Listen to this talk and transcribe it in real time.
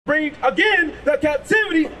bring again the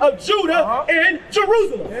captivity of Judah and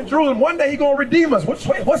Jerusalem. In Jerusalem, one day he's going to redeem us.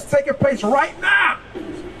 What's taking place right now?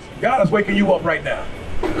 God is waking you up right now.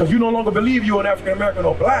 Because you no longer believe you're an African American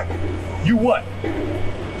or black. You what?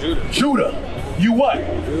 Judah. Judah. You what?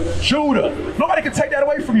 Judah. Nobody can take that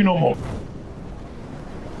away from you no more.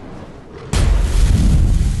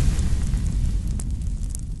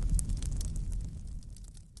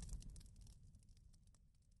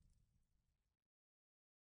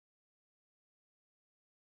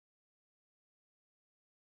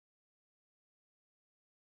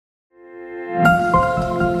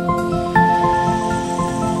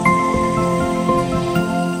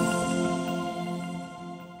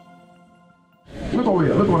 Look over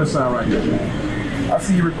here. Look on this side right here. I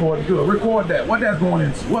see you recording. Good. Record that. What that's going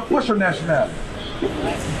into? What's your nationality?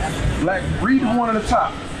 Black. Read the one at the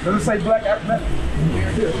top. Does it say black?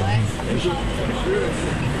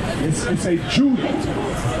 It say Judah.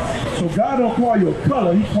 So God don't call you a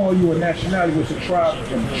color. He call you a nationality, which is a tribe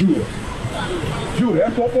from Judah. Judah.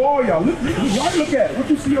 That's for all y'all. Look at it. What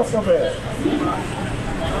you see yourself as?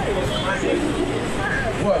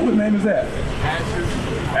 What name is that?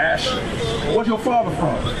 Asher. Where's your father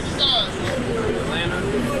from? Atlanta.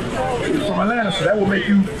 From Atlanta, so that will make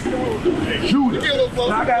you Judah.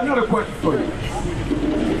 Now I got another question for you.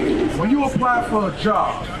 When you apply for a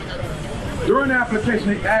job, during the application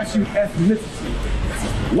they ask you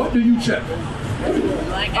ethnicity. What do you check?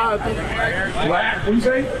 Black. Black. What do you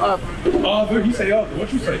say? Other. He say other.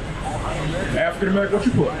 What you say? African American. What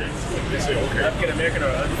you put? African American or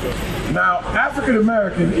other? Now, African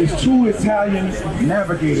American is two Italian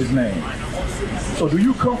navigators' names. So do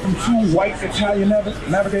you come from two white Italian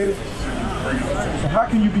navigators? So how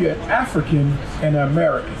can you be an African and an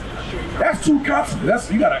American? That's two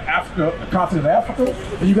continents. You got an Africa, a continent of Africa,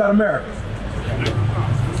 and you got America.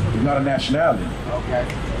 You're not a nationality. Okay.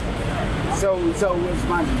 So what's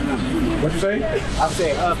my nationality? What you say? I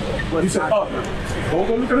said up. You said up.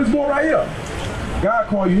 Go look at this boy right here. God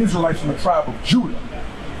called you Israelites from the tribe of Judah.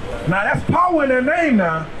 Now that's power in their name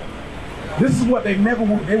now. This is what they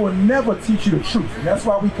will never teach you the truth. And that's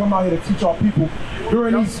why we come out here to teach our people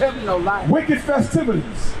during these wicked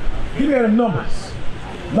festivities. Give me the numbers.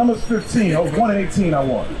 Numbers 15, I was 1 and 18 I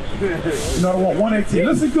want. You know I want 118.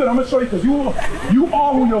 Listen good, I'm gonna show you because you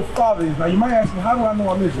are who your father is. Now you might ask me, how do I know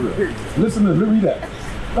I'm Israel? Listen to this, read that.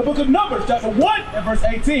 The book of Numbers, chapter 1 and verse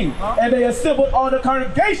 18. And they assembled all the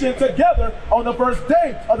congregation together on the first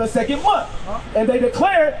day of the second month. And they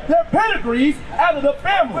declared their pedigrees out of the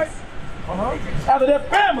families. Out of their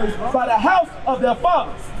families by the house of their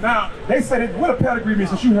fathers. Now, they said, what a pedigree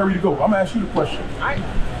means since you hurry to go. I'm gonna ask you the question.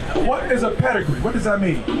 What is a pedigree? What does that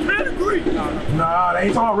mean? Pedigree? Nah, they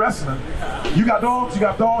ain't talking about wrestling. You got dogs, I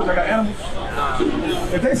got animals.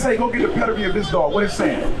 If they say, go get the pedigree of this dog, what is it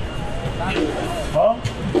saying? Huh?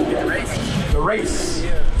 The race.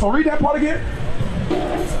 So read that part again.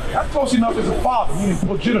 That's close enough as a father, meaning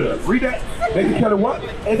progenitor. Read that. They declared what?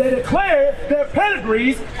 And they declared their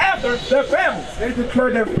pedigrees after their families. They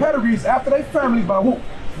declared their pedigrees after their families by who?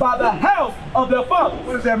 By the house of their fathers.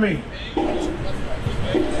 What does that mean?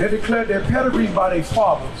 They declared their pedigrees by their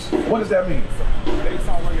fathers. What does that mean?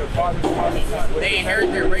 They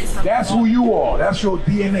inherit their race from That's who you are. That's your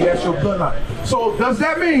DNA. That's your bloodline. So does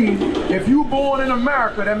that mean if you born in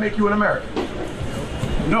America, that make you an American?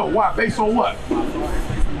 No. Why? Based on what?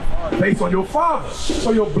 Based on your father.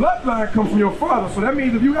 So your bloodline comes from your father. So that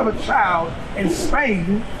means if you have a child in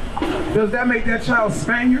Spain, does that make that child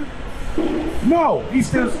Spaniard? No, he's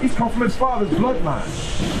come from his father's bloodline.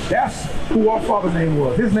 That's who our father's name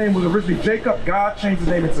was. His name was originally Jacob. God changed his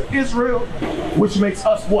name into Israel, which makes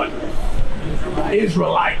us what?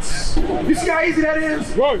 Israelites. You see how easy that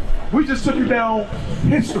is? Right. We just took you down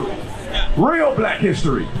history. Real black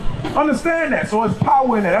history. Understand that. So there's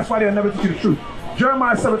power in that. That's why they'll never teach you the truth.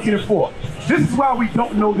 Jeremiah 17:4. This is why we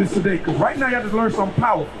don't know this today, because right now you have to learn something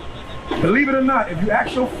powerful. Believe it or not, if you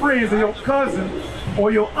ask your friends or your cousin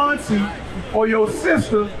or your auntie or your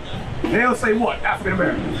sister, they'll say what? African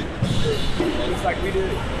American. just like we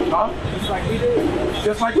did. Huh? Just like we did.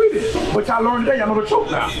 Just like we did. Which I learned today, I know the truth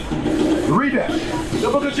now. Read that. The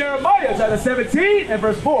book of Jeremiah, chapter 17 and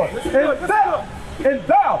verse 4. And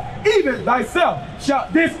thou, even thyself,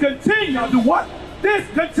 shalt discontinue. Now do what?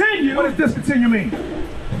 Discontinue. What does discontinue mean?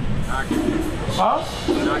 Huh?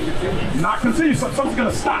 Not continue. Not continue. Something's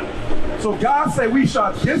gonna stop. So God say we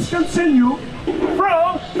shall discontinue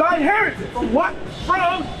from thy heritage. from what?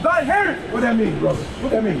 From thy heritage. What that mean, brother?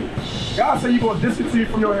 What that mean? God say you're gonna discontinue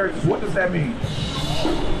from your heritage. What does that mean?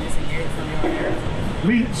 Disengage from your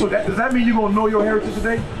heritage. So does that mean you're gonna know your heritage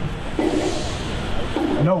today?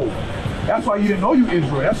 No. That's why you didn't know you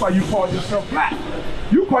Israel. That's why you call yourself black.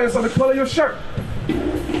 You call yourself the color of your shirt.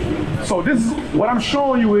 So this is what I'm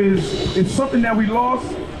showing you is it's something that we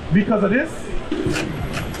lost because of this.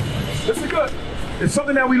 This is good. It's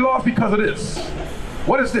something that we lost because of this.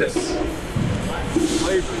 What is this?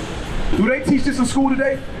 Slavery. Do they teach this in school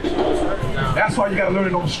today? No. That's why you got to learn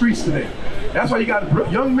it on the streets today. That's why you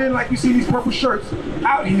got young men like you see these purple shirts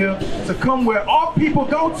out here to come where all people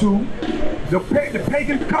go to, the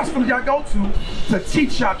pagan customs y'all go to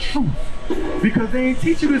teach y'all truth. Because they ain't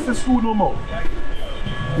teach you this in school no more.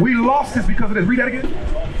 We lost this because of this. Read that again.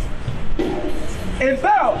 And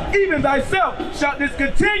thou, even thyself, shalt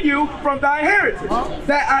discontinue from thy heritage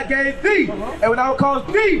that I gave thee, and when I will cause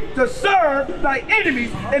thee to serve thy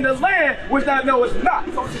enemies in the land which thou knowest not.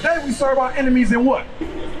 So today we serve our enemies in what?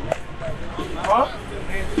 Huh?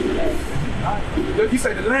 You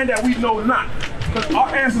say the land that we know not. Because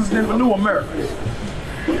our ancestors never knew America.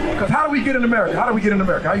 Because how do we get in America? How do we get in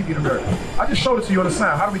America? How do you get in America? I just showed it to you on the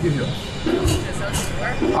sign. How do we get here?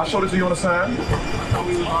 I showed it to you on the sign.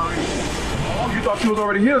 Oh, you thought you was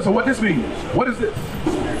already here, so what this means? What is this?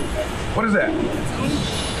 What is that?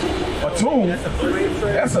 A tomb?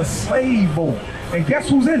 That's a slave boat. And guess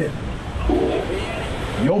who's in it?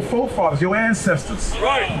 Your forefathers, your ancestors.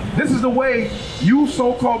 Right. This is the way you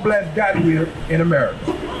so-called blacks got here in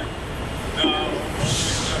America.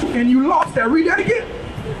 And you lost that. Read that again.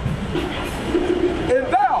 And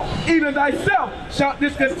thou, even thyself, shalt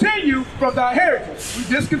discontinue from thy heritage. We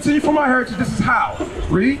discontinue from our heritage. This is how.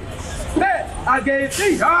 Read. That I gave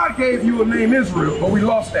thee. God gave you a name Israel, but we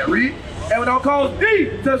lost that. Read. And when I'll cause thee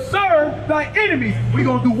to serve thy enemies. We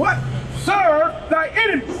gonna do what? Serve thy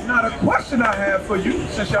enemies. Now the question I have for you,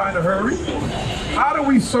 since y'all in a hurry, how do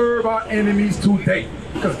we serve our enemies today?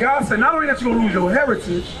 Because God said not only that you're gonna lose your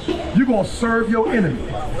heritage, you're gonna serve your enemy.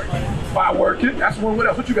 By working, that's one. What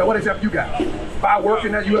else? What you got? What example you got? By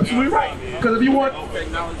working, that you absolutely right. Because if you want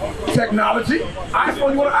technology,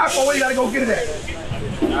 iPhone, you want an iPhone, where you gotta go get it at?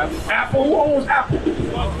 Apple, who owns Apple?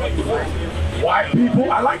 White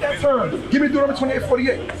people. I like that term. Give me Deuteronomy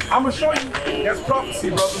 28:48. I'm gonna show you. That's prophecy,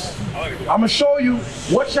 brothers. I'm gonna show you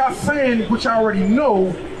what y'all saying, which I already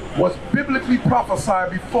know was biblically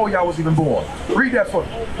prophesied before y'all was even born. Read that for me.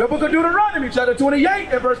 The book of Deuteronomy, chapter 28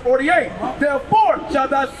 and verse 48. Therefore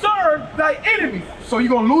shalt thou serve thy enemies. So you're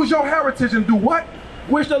gonna lose your heritage and do what?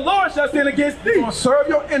 Which the Lord shall send against thee. You're gonna serve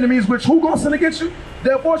your enemies, which who gonna send against you?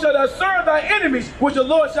 Therefore shalt thou serve thy enemies, which the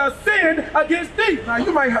Lord shall send against thee. Now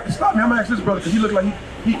you might have to stop me. I'm gonna ask this brother because he look like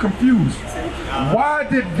he confused. Why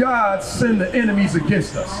did God send the enemies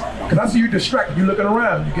against us? Because I see you distracted. You looking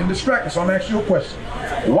around. You're getting distracted. So I'm gonna ask you a question.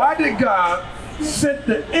 Why did God send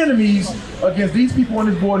the enemies against these people on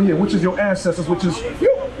this board here, which is your ancestors, which is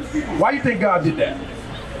you? Why do you think God did that?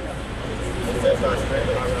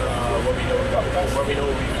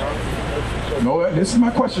 No, this is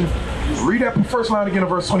my question. Read that first line again in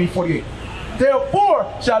verse 20:48. Therefore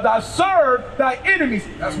shalt thou serve thy enemies.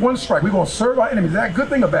 That's one strike. We're going to serve our enemies. Is that a good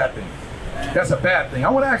thing or a bad thing? That's a bad thing. I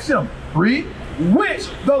want to ask him. Read. Which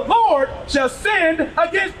the Lord shall send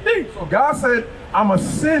against thee. So God said, I'm going to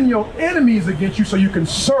send your enemies against you so you can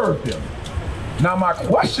serve them. Now my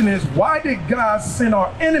question is, why did God send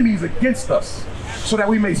our enemies against us so that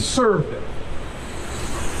we may serve them?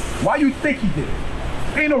 Why you think he did it?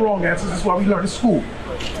 Ain't no wrong answers. This is why we learn in school.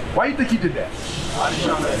 Why you think he did that?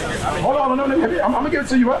 Hold on, no, I'm gonna give it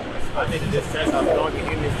to you, right? I think this test of knowing the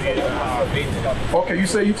humans. Okay, you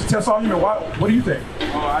say you to test all human. Why? What do you think?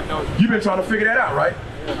 Oh, I know. You've been trying to figure that out, right?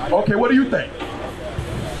 Okay, what do you think?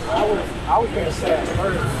 I was going to say at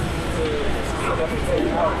first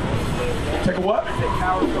Take a what?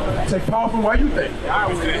 Take power from why you think?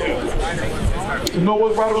 To know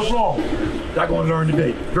what's right or what's wrong. Y'all gonna learn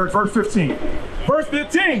today. Verse 15. Verse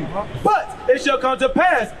 15. But it shall come to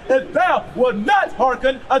pass, if thou wilt not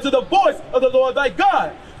hearken unto the voice of the Lord thy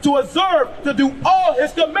God, to observe to do all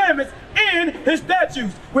his commandments in his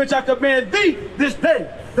statutes, which I command thee this day,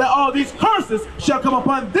 that all these curses shall come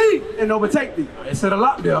upon thee and overtake thee. It said a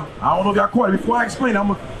lot there. I don't know if y'all caught it. Before I explain, I'm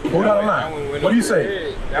gonna go down the line. What do you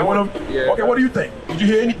say? Okay, what do you think? Did you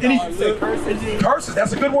hear any curses?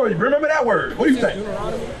 That's a good word. Remember that word. What do you think?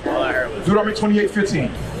 All I heard was Deuteronomy 28:15.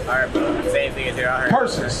 all right, but the same thing as here. I heard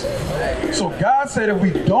Curses. So God said if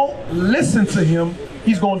we don't listen to him,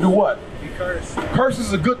 he's gonna do what? Curses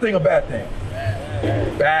is a good thing or bad thing?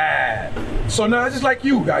 Bad. So now it's just like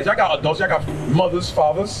you guys. Y'all got adults, y'all got mothers,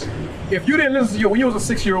 fathers. If you didn't listen to when you was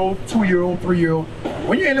a 6-year-old, 2-year-old, 3-year-old,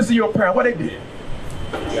 when you didn't listen to your parent, what they did?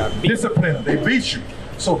 Discipline them. They beat you.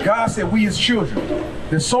 So God said we as children,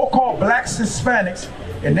 the so-called blacks, Hispanics,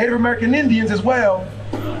 and Native American Indians as well,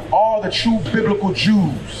 are the true biblical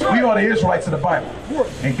Jews. We are the Israelites of the Bible.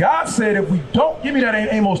 And God said if we don't, give me that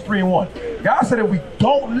Amos 3:1. God said if we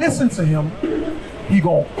don't listen to him, he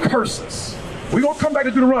gonna curse us. We're gonna come back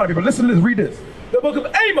to Deuteronomy, but listen to this, read this. The book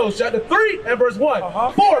of Amos, chapter 3 and verse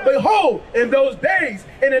 1. For behold, in those days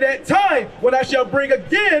and in that time, when I shall bring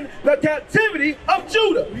again the captivity of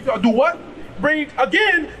Judah. You gotta do what? Bring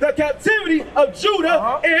again the captivity of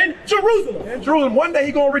Judah and Jerusalem. In Jerusalem, one day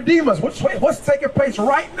he gonna redeem us. What's taking place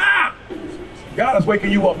right now? God is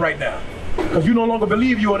waking you up right now. Because you no longer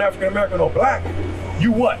believe you're an African American or black.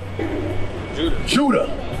 You what?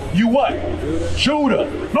 Judah. You what? Judah.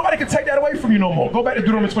 Nobody can take that away from you no more. Go back to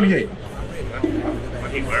Deuteronomy 28.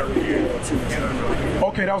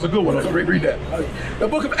 Okay, that was a good one. Let's read that. The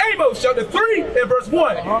book of Amos, chapter 3 and verse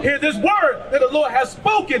 1. Hear this word that the Lord has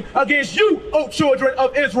spoken against you, O children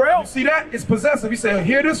of Israel. You see that? It's possessive. He said,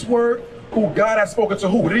 hear this word who God has spoken to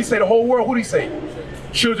who? Did he say the whole world? Who did he say?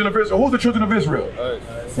 Children of Israel. Who's the children of Israel?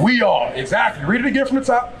 We are. Exactly. Read it again from the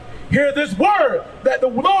top. Hear this word that the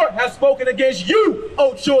Lord has spoken against you,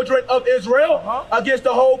 O children of Israel, against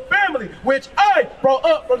the whole family, which I brought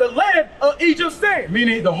up from the land of Egypt, saying.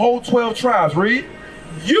 Meaning the whole 12 tribes. Read.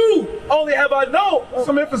 You only have I known.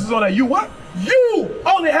 Some emphasis on that. You what? You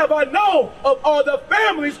only have I known of all the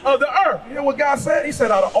families of the earth. You know what God said? He said,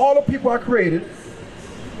 out of all the people I created,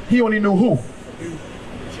 he only knew who?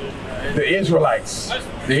 The Israelites.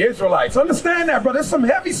 The Israelites. Understand that, brother. It's some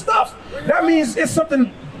heavy stuff. That means it's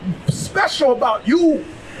something special about you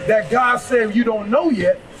that God said you don't know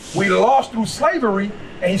yet. We lost through slavery,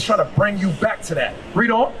 and he's trying to bring you back to that.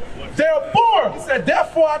 Read on. Therefore, he said,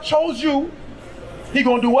 therefore I chose you. He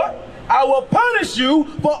gonna do what? I will punish you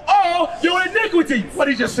for all your iniquities. What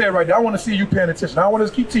he just said right there. I want to see you paying attention. I want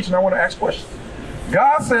to keep teaching. I want to ask questions.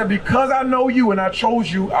 God said, because I know you and I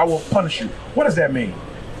chose you, I will punish you. What does that mean?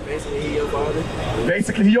 Basically, he your father.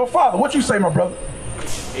 Basically, he your father. What you say, my brother?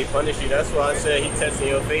 He punished you. That's why I said he testing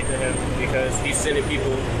your faith in him, because he's sending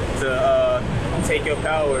people to take your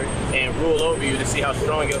power and rule over you to see how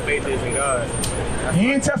strong your faith is in God.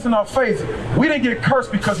 He ain't testing our faith. We didn't get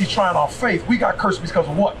cursed because he's trying our faith. We got cursed because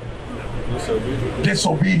of what? Disobedience.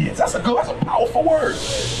 Disobedience. That's a powerful word.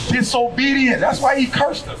 Disobedience. That's why he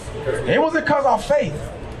cursed us. It wasn't because of our faith.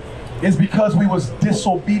 It's because we was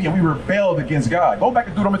disobedient. We rebelled against God. Go back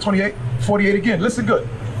to Deuteronomy 28:48 again. Listen good.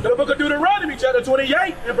 The book of Deuteronomy, chapter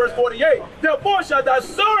 28 and verse 48. Therefore shalt thou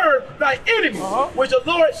serve thy enemies, which the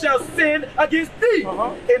Lord shall send against thee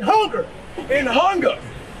in hunger. In hunger.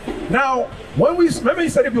 Now, remember he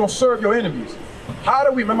said if you're going to serve your enemies, how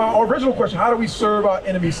do we, remember my original question, how do we serve our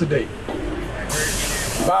enemies today?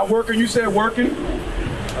 By working, you said working?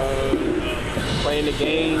 Playing the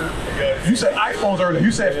game. You said iPhones earlier.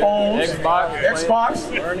 You said phones. Xbox.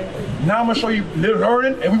 Learning. Now I'm going to show you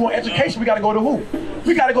learning, and we want education. We got to go to who?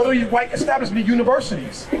 We got to go to these white establishment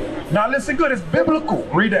universities. Now listen good. It's biblical.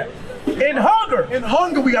 Read that. In hunger. In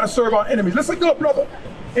hunger, we got to serve our enemies. Listen good, brother.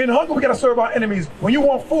 In hunger, we got to serve our enemies. When you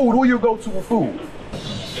want food, who you go to for food?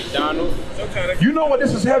 McDonald's. You know what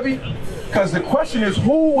this is heavy? Because the question is,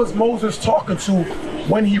 who was Moses talking to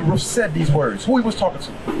when he said these words? Who he was talking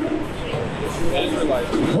to?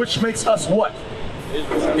 Which makes us what?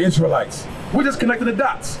 Israelites. We just connected the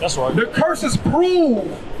dots. That's right. The curses prove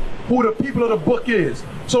who the people of the book is.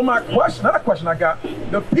 So my question, another question I got,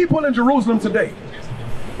 the people in Jerusalem today,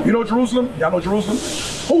 you know Jerusalem? Y'all know Jerusalem?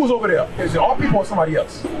 Who was over there? Is it all people or somebody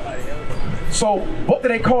else? So what do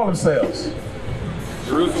they call themselves?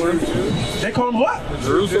 Jerusalem. They call them what?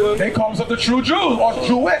 Jerusalem. They call themselves the true Jews or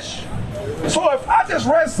Jewish. So if I just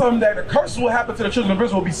read something that the curse will happen to the children of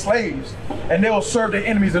Israel will be slaves and they will serve their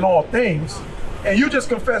enemies in all things, and you just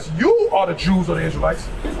confess you are the Jews or the Israelites,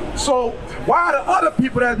 so why are the other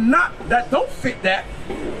people that don't fit that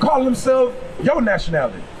call themselves your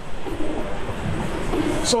nationality?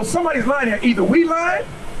 So somebody's lying here. Either we lying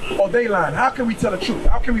or they lying. How can we tell the truth?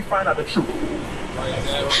 How can we find out the truth?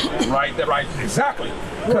 Right, exactly.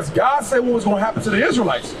 Because God said what was going to happen to the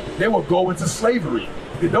Israelites. They will go into slavery.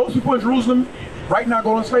 Did those people in Jerusalem right now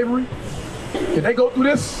go into slavery? Did they go through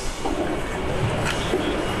this?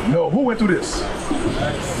 No, who went through this?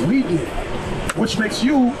 We did. Which makes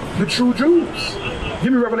you the true Jews.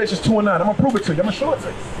 Give me Revelations 2:9. I'm going to prove it to you. I'm going to show it to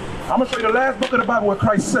you. I'm going to show you the last book of the Bible where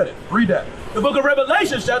Christ said it. Read that. The book of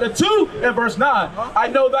Revelation, chapter 2 and verse 9. I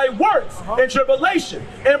know thy works in tribulation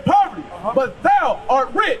and poverty, but thou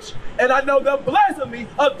art rich. And I know the blasphemy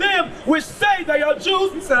of them which say they are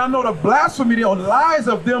Jews. He said, I know the blasphemy or lies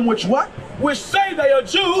of them which what? Which say they are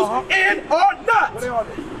Jews and are not. What are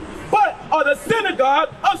they? But are the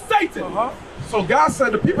synagogue of Satan. So God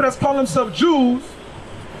said the people that's calling themselves Jews,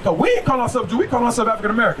 because we ain't calling ourselves Jews, we call ourselves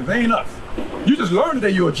African Americans. They ain't us. You just learned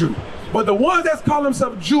that you're a Jew. But the ones that call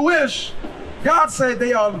themselves Jewish, God said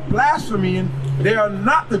they are blaspheming. They are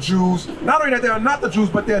not the Jews. Not only that they are not the Jews,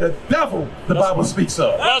 but they're the devil the Bible speaks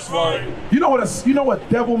of. That's right. You know what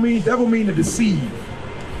devil means? Devil means to deceive.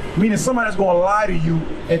 Meaning somebody that's going to lie to you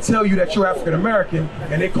and tell you that you're African American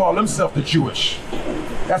and they call themselves the Jewish.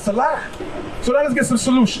 That's a lie. So let us get some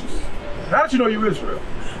solutions. Now that you know you're Israel,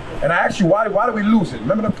 and I asked you why did we lose it?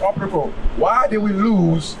 Remember the opera quote? Why did we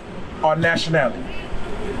lose our nationality?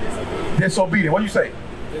 Disobedient. What do you say?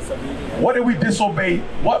 What did we disobey?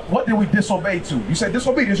 What did we disobey to? You said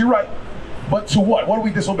disobedience, you're right. But to what? What did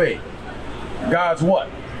we disobey? God's what?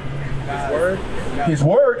 His word. His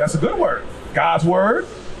word, that's a good word. God's word.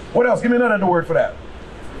 What else? Give me another word for that.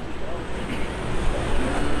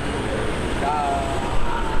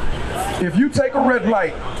 If you take a red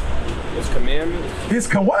light, His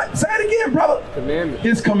commandments. what? Say it again, brother. Commandments.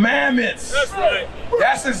 His commandments. That's right.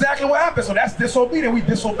 That's exactly what happened. So that's disobedient. We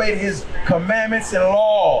disobeyed his commandments and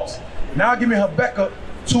laws. Now give me Habakkuk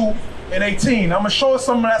 2:18. I'm going to show us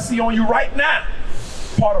something that I see on you right now.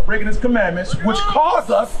 Part of breaking his commandments, which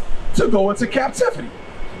caused us to go into captivity.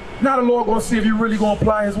 Now the Lord going to see if you're really going to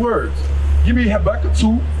apply his words. Give me Habakkuk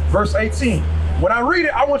 2:18. When I read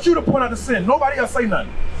it, I want you to point out the sin. Nobody else say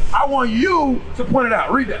nothing. I want you to point it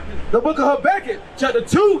out. Read that. The book of Habakkuk, chapter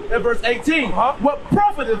 2 and verse 18. What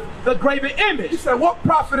profiteth the graven image? He said, what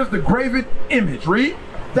profit is the graven image? Read.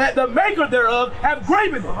 That the maker thereof have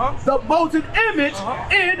graven it, the molten image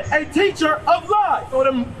in a teacher of lies. So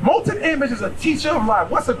the molten image is a teacher of life.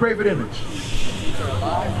 What's a graven image?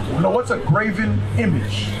 No, what's a graven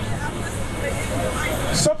image?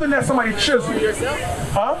 Something that somebody chiseled.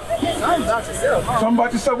 Huh? Something about yourself. Something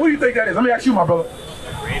about yourself. What do you think that is? Let me ask you, my brother.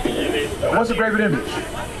 Graven image. What's a graven image? I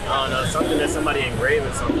don't know, something that somebody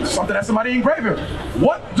engraved something. Something that somebody engraved.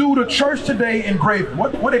 What do the church today engrave?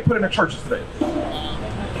 What they put in the churches today?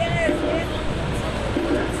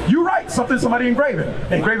 You're right. Something somebody engraving.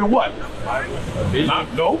 Engraving what? A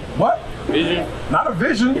vision. No. What? Vision. Not a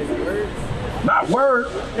vision. Not word.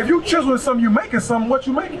 If you chiseling something, you making something. What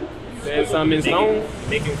you making? Said something in stone.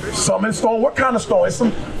 Making Christians. Some in stone. What kind of stone? It's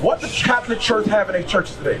some. What the Catholic Church have in their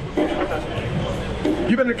churches today?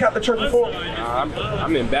 You been in the Catholic Church before?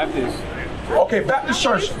 I'm in Baptist. Okay, Baptist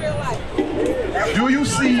Church. Do you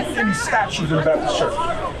see any statues in the Baptist Church?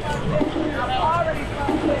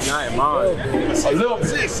 Not in mine. A little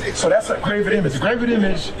bit. So that's a graven image. A graven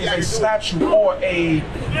image is a statue or the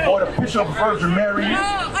picture of Virgin Mary,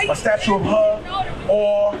 a statue of her,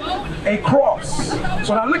 or a cross.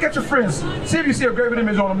 So now look at your friends. See if you see a graven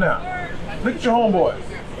image on them now. Look at your homeboys.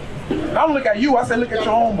 I don't look at you, I say look at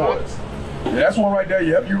your homeboys. Yeah, that's one right there.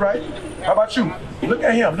 Yep, you right. How about you? Look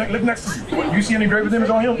at him. Look next to you. What, you see any graven image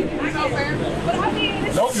on him?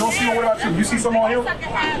 Nope, you don't see one. What about you? You see something on him?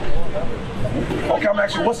 Okay, I'm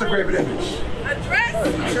asking, what's a graven image? A dress.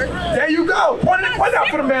 There you go. Point it out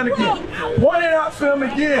for the man again. Point it out for him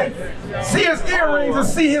again. See his earrings and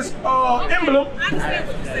see his emblem.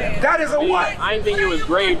 That is a what? I didn't think it was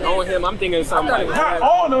engraved on him. I'm thinking something like Not that.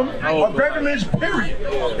 on him. A graven image, period.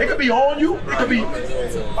 It could be on you. It could be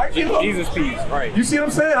like you look. Jesus piece, right. You see what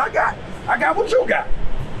I'm saying? I got what you got.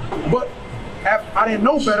 But I didn't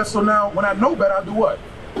know better, so now when I know better, I do what?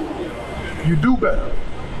 You do better.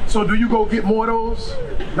 So do you go get more of those?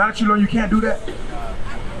 Now that you know you can't do that?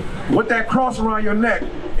 With that cross around your neck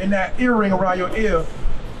and that earring around your ear,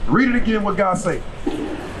 read it again what God say.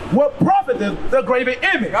 What profiteth the graven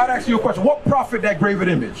image? God asked you a question. What profit that graven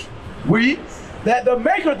image? Read. That the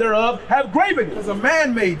maker thereof have graven it. Because a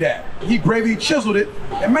man made that. He chiseled it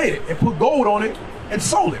and made it and put gold on it and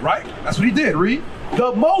sold it, right? That's what he did. Read.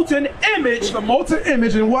 The molten image. The molten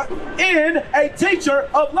image in what? In a teacher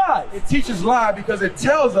of lies. It teaches lie because it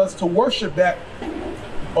tells us to worship that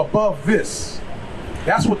above this.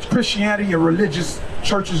 That's what Christianity and religious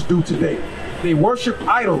churches do today. They worship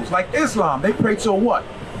idols like Islam. They pray to a what?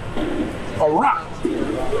 A rock.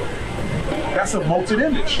 That's a molten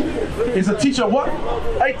image. It's a teacher of what?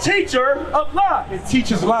 A teacher of lies. It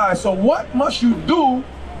teaches lies. So what must you do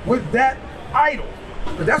with that idol?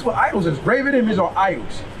 But that's what idols is. Graven image or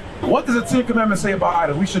idols. What does the Ten Commandments say about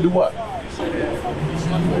idols? We should do what?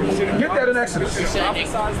 Get that in Exodus.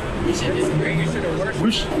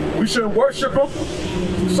 We shouldn't worship them.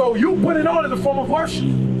 So you put it on as a form of worship.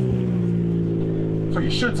 So you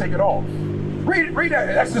should take it off. Read that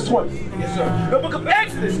in Exodus 20. Yes, sir. The book of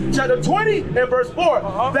Exodus, chapter 20 and verse 4.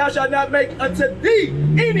 Thou shalt not make unto thee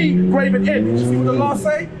any graven image. See what the law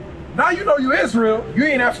say? now you know you Israel, you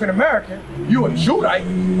ain't African American, you a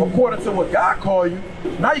Judite, according to what God called you.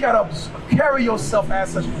 Now you gotta carry yourself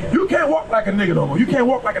as such. You can't walk like a nigga no more. You can't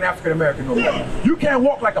walk like an African American no more. You can't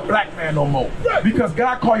walk like a black man no more. Because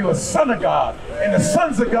God called you a son of God, and the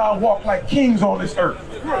sons of God walk like kings on this earth.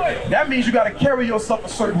 That means you gotta carry yourself a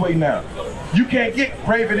certain way now. You can't get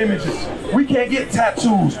graven images. We can't get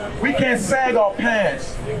tattoos. We can't sag our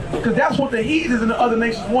pants. Because that's what the heathens and the other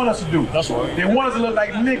nations want us to do. That's right. They want us to look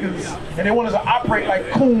like niggas, and they want us to operate like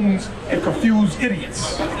coons and confused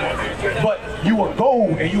idiots. But you are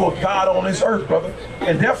gold and you are God on this earth, brother.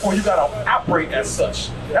 And therefore you gotta operate as such.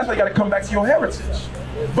 That's why you gotta come back to your heritage.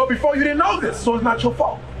 But before you didn't know this, so it's not your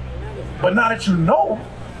fault. But now that you know,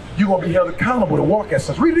 you're gonna be held accountable to walk as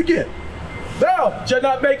such. Read it again. Thou shalt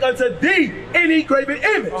not make unto thee any graven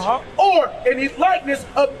image, or any likeness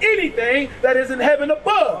of anything that is in heaven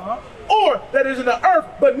above, or that is in the earth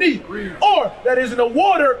beneath, or that is in the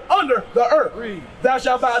water under the earth. Thou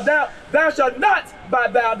shalt not bow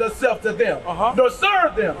down thyself to them, nor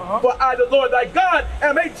serve them. For I, the Lord thy God,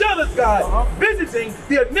 am a jealous God, visiting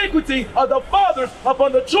the iniquity of the fathers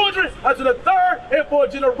upon the children unto the third and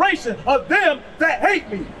fourth generation of them that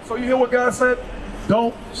hate me. So you hear what God said?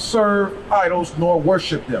 Don't serve idols nor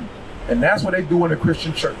worship them. And that's what they do in the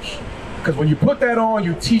Christian church. Because when you put that on,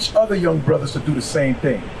 you teach other young brothers to do the same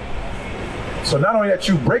thing. So not only that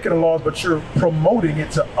you breaking the laws, but you're promoting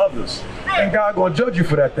it to others. And God gonna judge you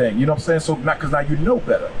for that thing. You know what I'm saying? So not because now you know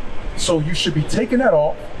better. So you should be taking that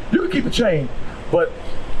off. You can keep a chain, but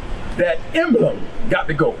that emblem got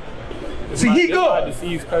to go. See, he good.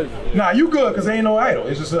 Nah, you good because there ain't no idol.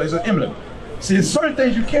 It's just it's an emblem. See, there's certain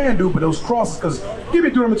things you can do, but those crosses, because give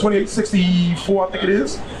me Deuteronomy 28:64, I think it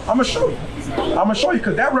is. I'm gonna show you. I'm gonna show you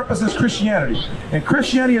because that represents Christianity. And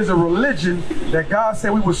Christianity is a religion that God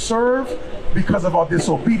said we would serve because of our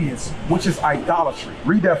disobedience, which is idolatry.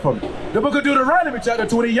 Read that for me. The book of Deuteronomy, chapter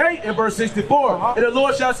 28 and verse 64. And the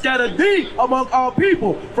Lord shall scatter thee among all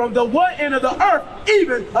people, from the one end of the earth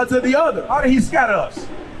even unto the other. How did he scatter us?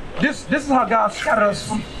 This is how God scattered us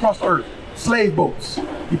from across the earth. Slave boats.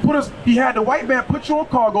 He had the white man put you on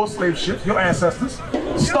cargo slave ships, your ancestors,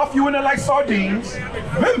 stuff you in there like sardines.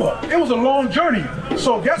 Remember, it was a long journey.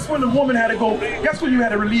 So guess when the woman had to go, guess when you had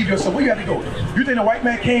to relieve yourself, where you had to go? You think the white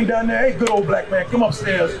man came down there, hey, good old black man, come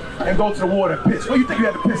upstairs and go to the water and piss. Where you think you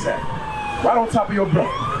had to piss at? Right on top of your brother.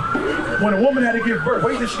 When a woman had to give birth,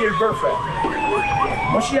 where you think she gave birth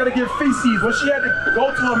at? When she had to give feces, when she had to go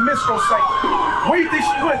to her menstrual cycle, where do you think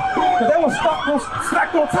she went? Because they were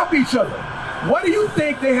stacked on top of each other. What do you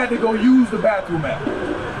think they had to go use the bathroom at?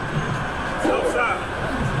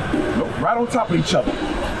 Nope, right on top of each other.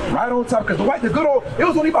 Right on top, because the good old, it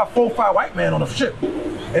was only about 4 or 5 white men on the ship.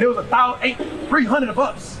 And it was 300 of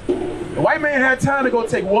us. The white man had time to go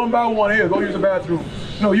take one by one, here, go use the bathroom.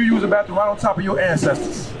 No, you use the bathroom right on top of your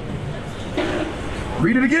ancestors.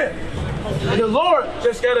 Read it again. And the Lord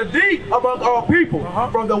shall scatter thee among all people,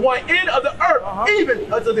 from the one end of the earth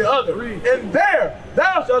even unto the other. And there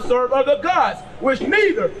thou shalt serve other gods, which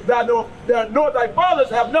neither thou nor thy fathers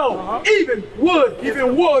have known, even wood.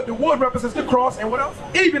 Even wood. The wood represents the cross, and what else?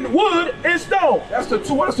 Even wood and stone. That's the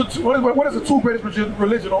two. What is the two greatest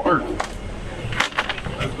religion on earth?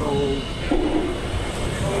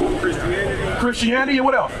 Christianity and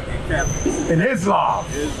what else? And Islam.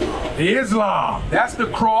 Islam. That's the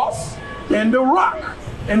cross and the rock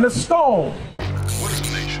and the stone. What is a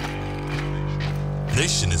nation?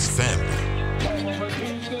 Nation is family.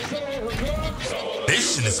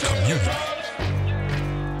 Nation is community.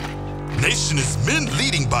 Nation is men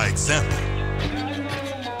leading by example.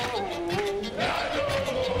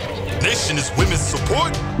 Nation is women's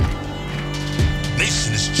support.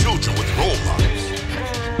 Nation is children with role models.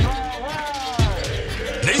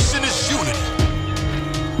 Nation is unity.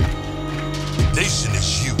 Nation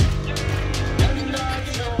is